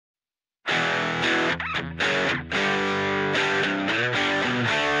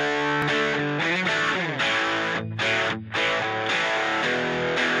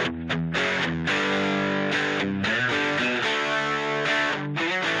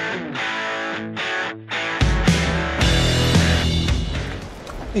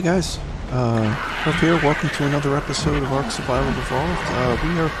Hey guys, Hrph here. Welcome to another episode of Ark Survival Evolved. We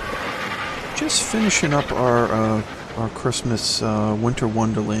are just finishing up our Christmas Winter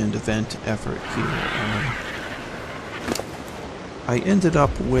Wonderland event effort here. I ended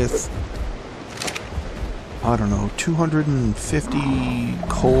up with, I don't know, 250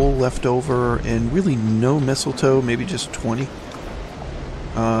 coal left over and really no mistletoe, maybe just 20.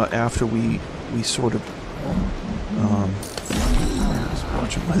 After we sort of just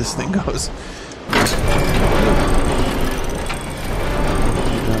watching where this thing goes.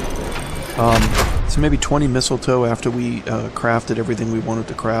 So maybe 20 mistletoe after we crafted everything we wanted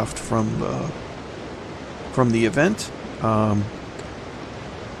to craft from the event.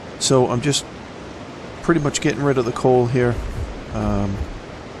 So I'm just pretty much getting rid of the coal here.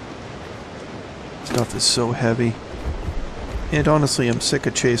 Stuff is so heavy. And honestly, I'm sick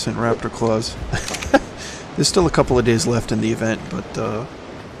of chasing RaptorClaus. There's still a couple of days left in the event, but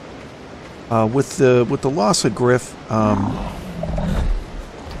with the loss of Hrph,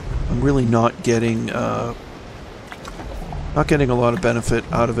 I'm really not getting a lot of benefit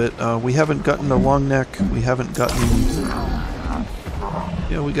out of it. We haven't gotten a long neck. We haven't gotten,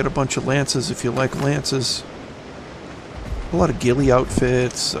 we got a bunch of lances if you like lances. A lot of ghillie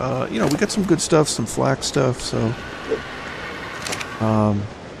outfits. We got some good stuff, some flak stuff. So.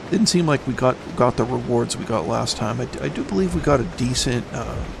 Didn't seem like we got the rewards we got last time. I do believe we got a decent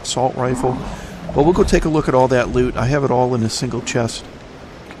assault rifle. But we'll go take a look at all that loot. I have it all in a single chest,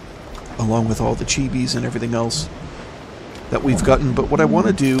 along with all the chibis and everything else that we've gotten. But what I want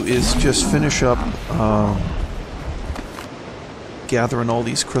to do is just finish up gathering all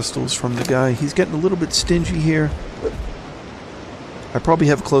these crystals from the guy. He's getting a little bit stingy here. I probably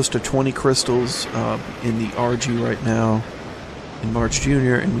have close to 20 crystals in the RG right now. In March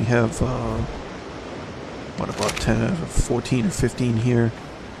Jr., and we have, about 10, 14 or 15 here,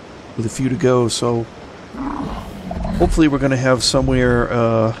 with a few to go, so hopefully we're going to have somewhere,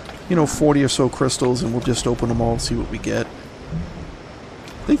 40 or so crystals, and we'll just open them all and see what we get.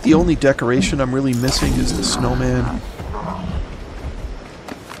 I think the only decoration I'm really missing is the snowman.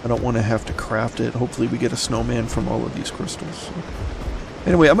 I don't want to have to craft it. Hopefully we get a snowman from all of these crystals. So.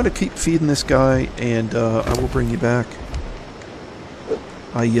 Anyway, I'm going to keep feeding this guy, and I will bring you back.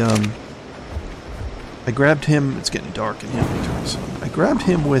 I grabbed him. It's getting dark in here. I grabbed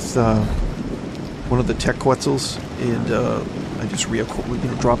him with one of the tech quetzals, and I just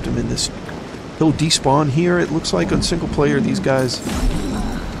dropped him in this. He'll despawn here. It looks like on single player, these guys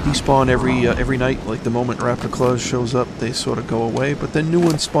despawn every night. Like the moment RaptorClaus shows up, they sort of go away. But then new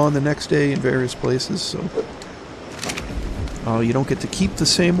ones spawn the next day in various places. So you don't get to keep the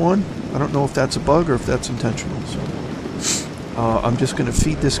same one. I don't know if that's a bug or if that's intentional. So. I'm just going to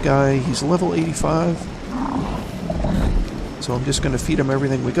feed this guy. He's level 85. So I'm just going to feed him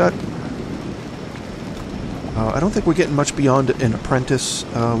everything we got. I don't think we're getting much beyond an apprentice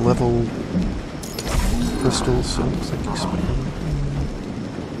level crystal, so it looks like he's spending.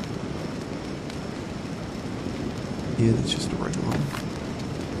 Yeah, that's just a regular one.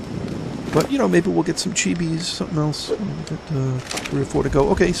 But, maybe we'll get some chibis, something else. We'll get 3 or 4 to go.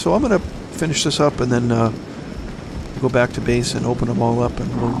 Okay, so I'm going to finish this up and then go back to base and open them all up, and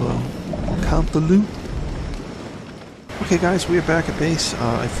we'll count the loot. Okay guys, we are back at base.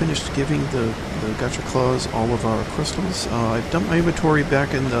 I finished giving the GachaClaus all of our crystals. I've dumped my inventory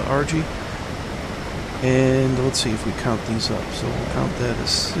back in the RG, and let's see if we count these up. So we'll count that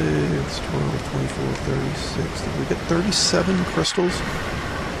as 6, 12, 24, 36. We got 37 crystals,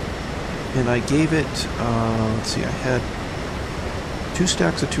 and I gave it, let's see, I had 2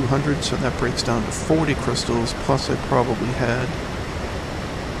 stacks of 200, so that breaks down to 40 crystals, plus I probably had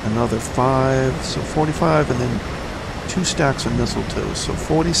another 5, so 45, and then 2 stacks of mistletoe, so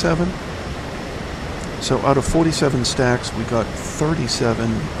 47. So out of 47 stacks, we got 37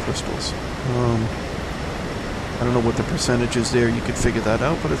 crystals. I don't know what the percentage is there, you could figure that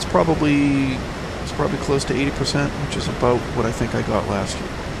out, but it's probably close to 80%, which is about what I think I got last year.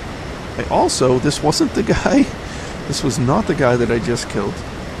 This wasn't the guy. This was not the guy that I just killed.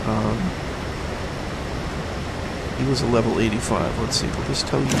 He was a level 85. Let's see, we'll just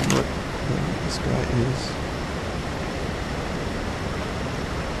tell you what this guy is.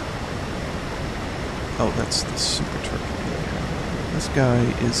 Oh, that's the super turkey. This guy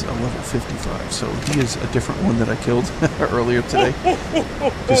is a level 55, so he is a different one that I killed earlier today,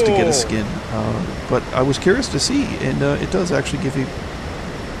 just to get a skin. But I was curious to see, and it does actually gives you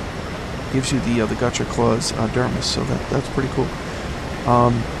the GachaClaus dermis, so that's pretty cool.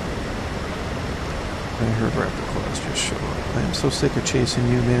 I heard RaptorClaus just show up. I am so sick of chasing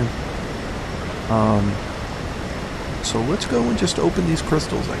you, man. So let's go and just open these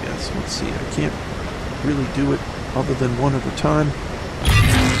crystals, I guess. Let's see. I can't really do it other than one at a time.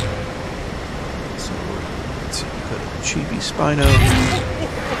 So let's see. We got a Chibi Spino,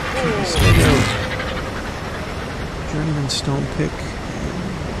 Chibi Stego, Journeyman Stone Pick,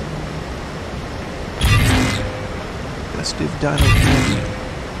 and Festive Dino Candy.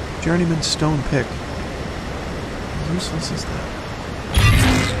 Journeyman Stone Pick. How useless is that?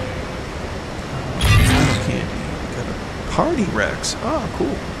 Dino Candy. We got a Party Rex. Oh,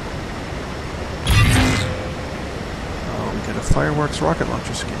 cool. We got a Fireworks Rocket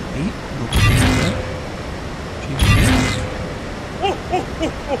Launcher skin. Neat.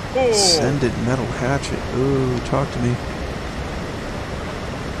 Ascended Metal Hatchet. Ooh, talk to me.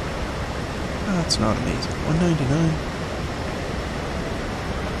 That's not amazing. $199.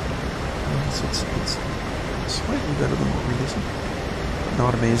 It's slightly better than what we're using. But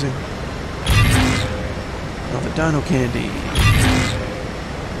not amazing. Another Dino Candy.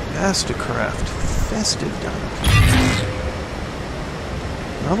 Mastercraft. Festive Dino Candy.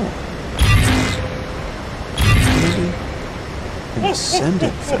 Another one. Candy. An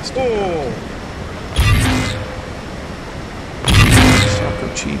Ascended Festive Dino Candy. Soccer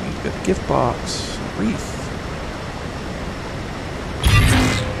Chibi. We've got a gift box. Hrph.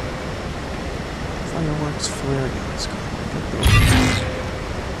 Fireworks Flare Guns. Get those.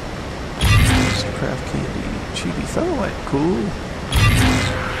 Mastercraft Candy. Chibi Featherlight. Cool.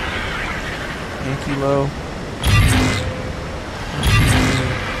 Yankee Low.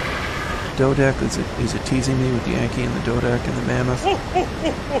 Dodek. Is it teasing me with the Yankee and the Dodek and the Mammoth?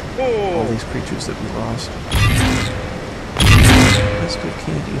 All these creatures that we lost. Festive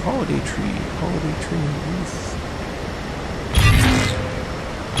Candy. Holiday Tree. Holiday Tree and Roof.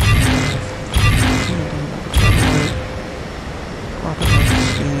 Rocket Launcher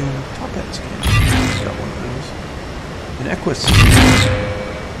Skin. Top Hat Skin. Got one of those. An Equus.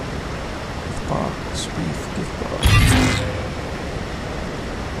 Gift box. Hrph. Gift box.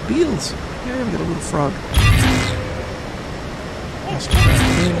 Beetles. Yeah, we got a little frog. Mastercraft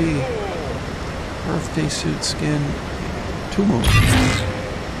Candy. Birthday Suit Skin. Two more.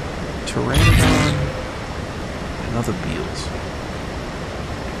 Pteranodon. And other beetles.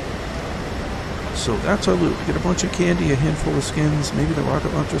 So that's our loot. We get a bunch of candy, a handful of skins. Maybe the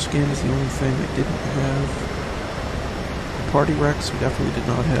rocket launcher skin is the only thing I didn't have. The Party Rex we definitely did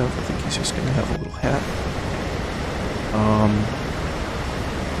not have. I think he's just going to have a little hat.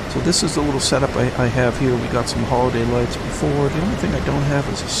 So this is the little setup I have here. We got some holiday lights before. The only thing I don't have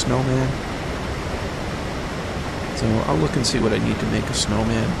is a snowman. So I'll look and see what I need to make a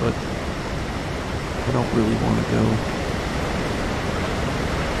snowman, but I don't really want to go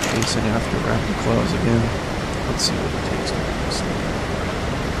chasing after RaptorClaus again. Let's see what it takes to make a snowman.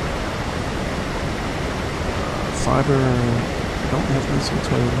 Fiber. I don't have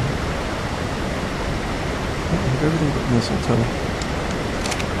mistletoe. I have everything but mistletoe.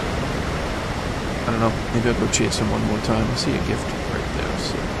 I don't know. Maybe I'll go chase him one more time. I see a gift right there.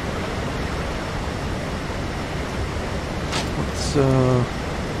 So let's.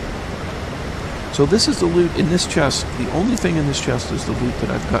 So this is the loot in this chest. The only thing in this chest is the loot that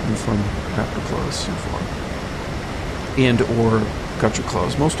I've gotten from RaptorClaus so far, and or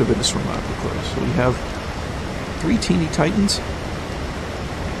GachaClaus. Most of it is from RaptorClaus. So we have 3 teeny titans,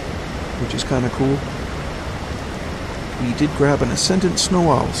 which is kind of cool. We did grab an Ascendant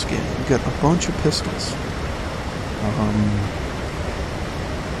Snow Owl skin. We got a bunch of pistols.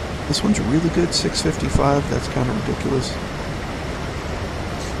 This one's really good, $6.55. That's kind of ridiculous.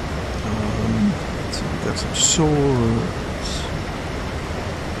 So we got some swords.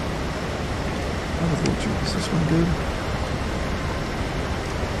 Is this one good?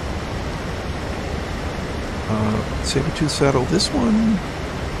 Saber-tooth saddle. This one,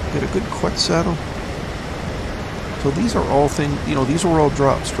 got a good Quet saddle. So these are all things, you know, these are all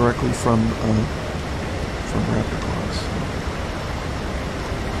drops directly from RaptorClaus.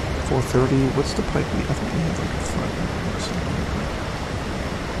 430. What's the pipe? I think we have like a 500 or something.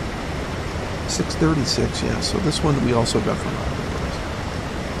 636. Yeah. So this one we also got from RaptorClaus.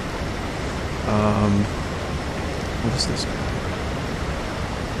 What is this guy?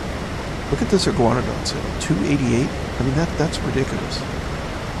 Look at this iguanodon sale. 288. I mean that's ridiculous.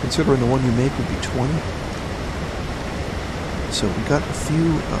 Considering the one you make would be 20. So we got a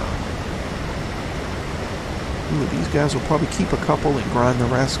few. These guys will probably keep a couple and grind the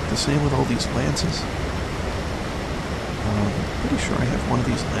rest. The same with all these lances. Pretty sure I have one of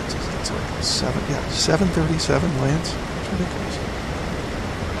these lances. That's like 737 lance. It's ridiculous.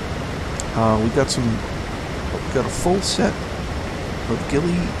 We got a full set of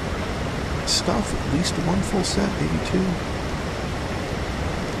ghillie stuff, at least one full set, maybe two.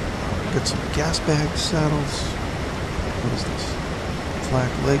 Got some gas bag saddles. What is this?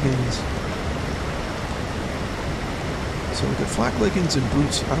 Flak leggings. So we got flak leggings and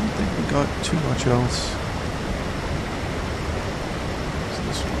boots. I don't think we got too much else. What's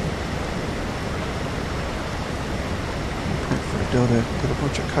this one? Print for a Dodak. Got a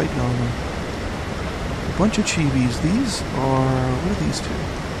bunch of chitin armor. A bunch of chibis. These are... what are these two?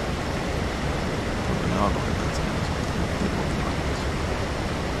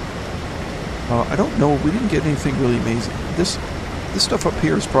 I don't know. We didn't get anything really amazing. This stuff up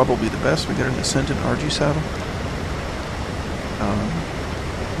here is probably the best. We got an Ascendant RG saddle.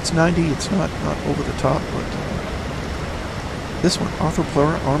 It's 90. It's not over the top, but this one,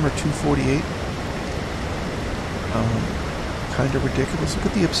 Arthropleura Armor 248. Kind of ridiculous. Look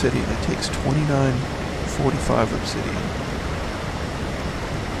at the obsidian. It takes 2945 obsidian.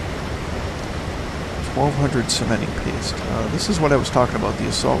 1200 cementing paste. This is what I was talking about, the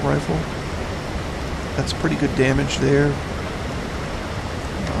assault rifle. That's pretty good damage there. We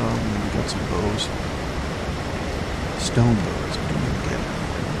got some bows. Stone bows. I don't even get it.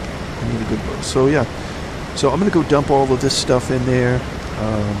 I need a good bow. So yeah. So I'm going to go dump all of this stuff in there.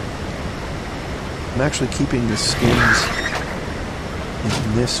 I'm actually keeping the skins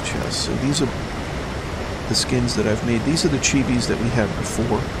in this chest. So these are the skins that I've made. These are the chibis that we had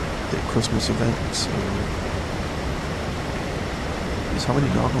before the Christmas event. So how many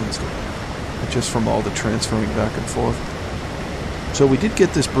noglins do we have? Just from all the transferring back and forth. So we did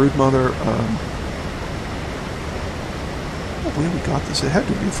get this broodmother. Where we got this? It had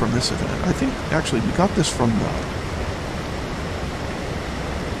to be from this event. I think actually we got this from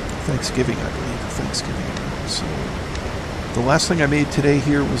Thanksgiving, I believe. Thanksgiving event. So the last thing I made today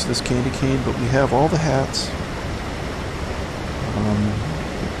here was this candy cane, but we have all the hats.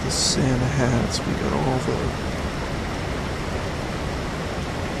 The Santa hats. We got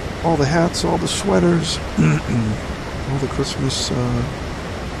all the hats, all the sweaters, all the Christmas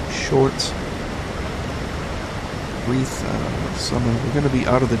shorts, wreath, summer. We're going to be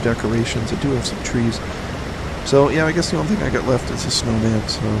out of the decorations. I do have some trees. So, yeah, I guess the only thing I got left is a snowman,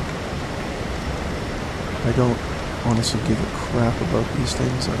 so I don't honestly give a crap about these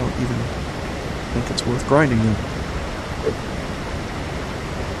things. I don't even think it's worth grinding them.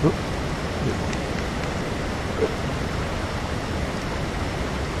 Oop.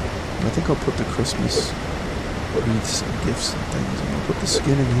 I think I'll put the Christmas wreaths and gifts and things. And I'll put the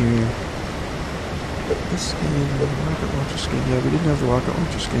skin in here. The skin, the rocket launcher skin. Yeah, we didn't have the rocket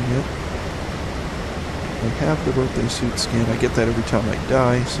launcher skin yet. I have the birthday suit skin. I get that every time I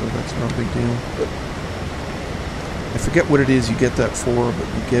die, so that's not a big deal. I forget what it is you get that for, but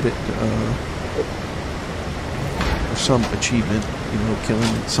you get it for some achievement. You know,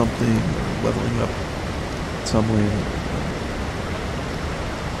 killing something or leveling up somewhere.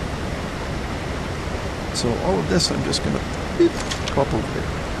 So all of this I'm just going to pop over there.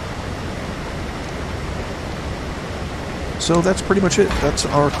 So that's pretty much it. That's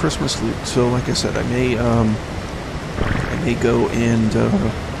our Christmas loot. So like I said, I may go and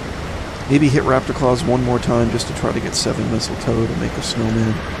maybe hit RaptorClaus one more time just to try to get 7 mistletoe to make a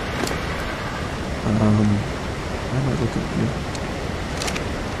snowman. Why am I looking at you?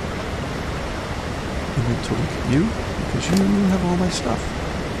 I meant to look at you because you have all my stuff.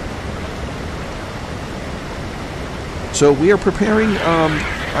 So we are preparing,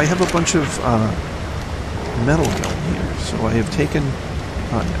 I have a bunch of metal going here. So I have taken,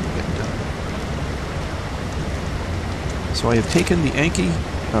 yeah, we're getting done. So I have taken the Anki,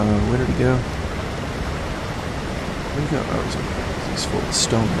 where did he go? Where did he go? Oh, he's full of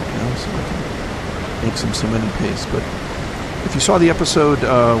stone right now, so I can make some cementing paste. But if you saw the episode,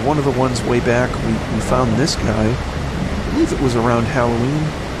 one of the ones way back, we found this guy. I believe it was around Halloween.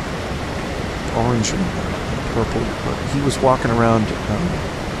 Orange and purple, but he was walking around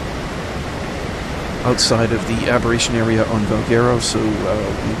outside of the aberration area on Valguero, so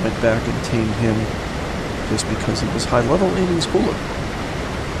we went back and tamed him just because he was high level and he's cooler.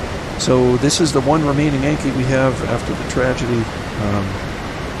 So this is the one remaining Anki we have after the tragedy.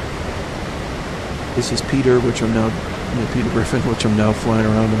 This is Peter, which I'm now, Peter Griffin, which I'm now flying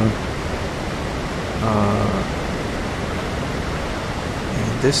around on.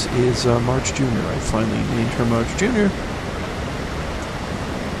 And this is March Jr. I finally named her March Jr.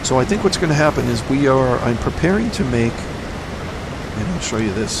 So I think what's going to happen is I'm preparing to make, and I'll show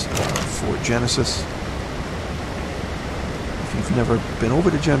you this, for Genesis. If you've never been over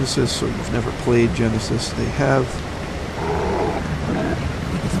to Genesis or you've never played Genesis, they have,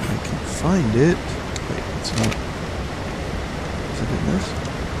 if I can find it, wait, it's not, is it in this?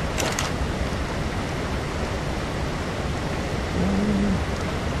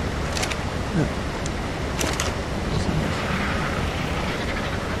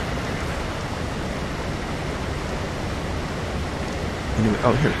 anyway,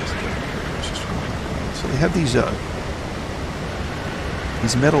 oh, here it is. So they have these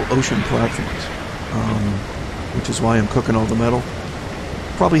metal ocean platforms, which is why I'm cooking all the metal.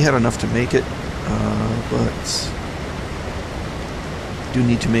 Probably had enough to make it, but do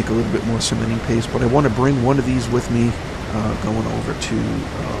need to make a little bit more cementing paste. But I want to bring one of these with me, going over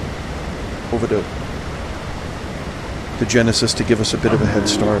to Genesis to give us a bit of a head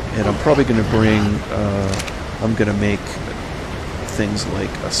start. And I'm probably going to bring, I'm going to make things like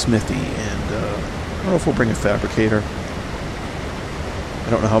a smithy, and I don't know if we'll bring a fabricator. I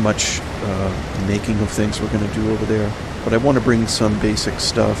don't know how much making of things we're going to do over there, but I want to bring some basic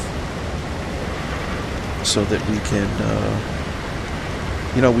stuff so that we can,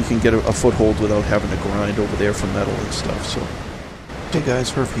 we can get a foothold without having to grind over there for metal and stuff. So, hey guys,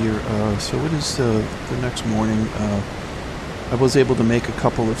 Hrph here. So it is the next morning. I was able to make a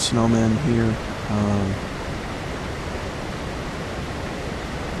couple of snowmen here,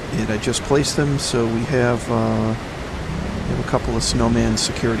 and I just placed them. So we have a couple of snowman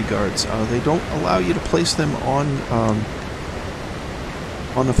security guards. They don't allow you to place them on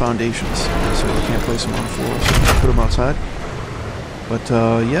the foundations, so we can't place them on the floor, so we put them outside. But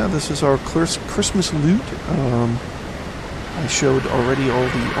yeah, this is our Christmas loot. I showed already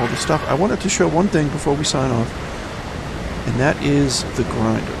all the stuff. I wanted to show one thing before we sign off, and that is the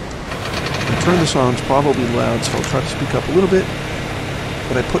grinder. I turn this on, it's probably loud, so I'll try to speak up a little bit.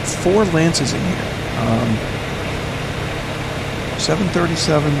 But I put 4 lances in here,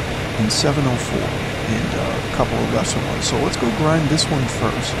 737 and 704, and a couple of lesser ones. So let's go grind this one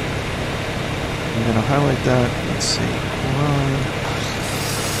first. I'm going to highlight that. Let's see. Grind.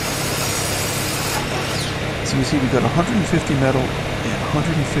 So you see we got 150 metal and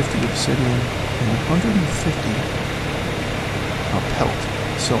 150 obsidian and 150 pelt.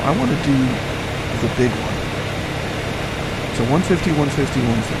 So I want to do the big one. So 150, 150,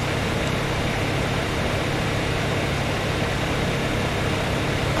 150.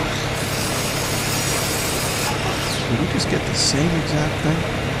 Did we just get the same exact thing?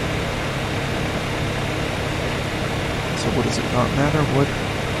 So what does it not matter what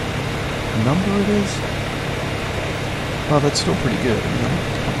number it is? Oh, that's still pretty good. I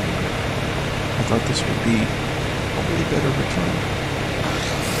thought this would be a way better return.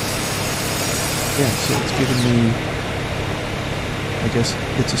 Yeah, so it's giving me, I guess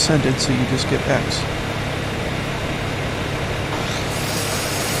it's ascendant, so you just get X.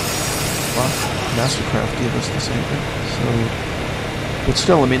 Wow, Mastercraft gave us the same thing. So, but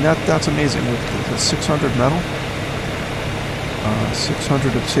still, I mean, that's amazing. With the 600 metal,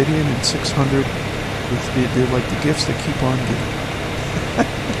 600 obsidian, and 600, they're like the gifts that keep on giving.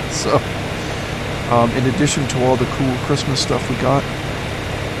 So, in addition to all the cool Christmas stuff we got,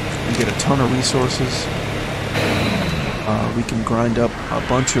 we get a ton of resources. We can grind up a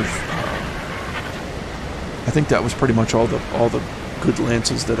bunch of. I think that was pretty much all the good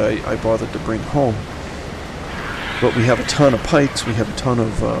lances that I bothered to bring home. But we have a ton of pikes. We have a ton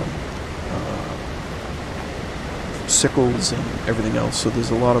of sickles and everything else. So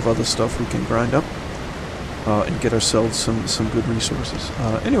there's a lot of other stuff we can grind up and get ourselves some good resources.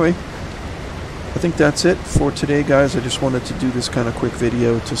 Anyway. I think that's it for today, guys. I just wanted to do this kind of quick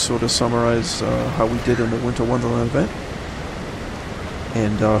video to sort of summarize how we did in the Winter Wonderland event.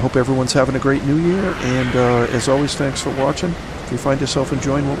 And I hope everyone's having a great new year. And as always, thanks for watching. If you find yourself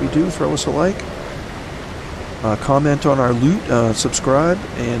enjoying what we do, throw us a like. Comment on our loot, subscribe,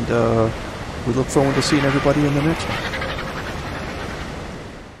 and we look forward to seeing everybody in the next one.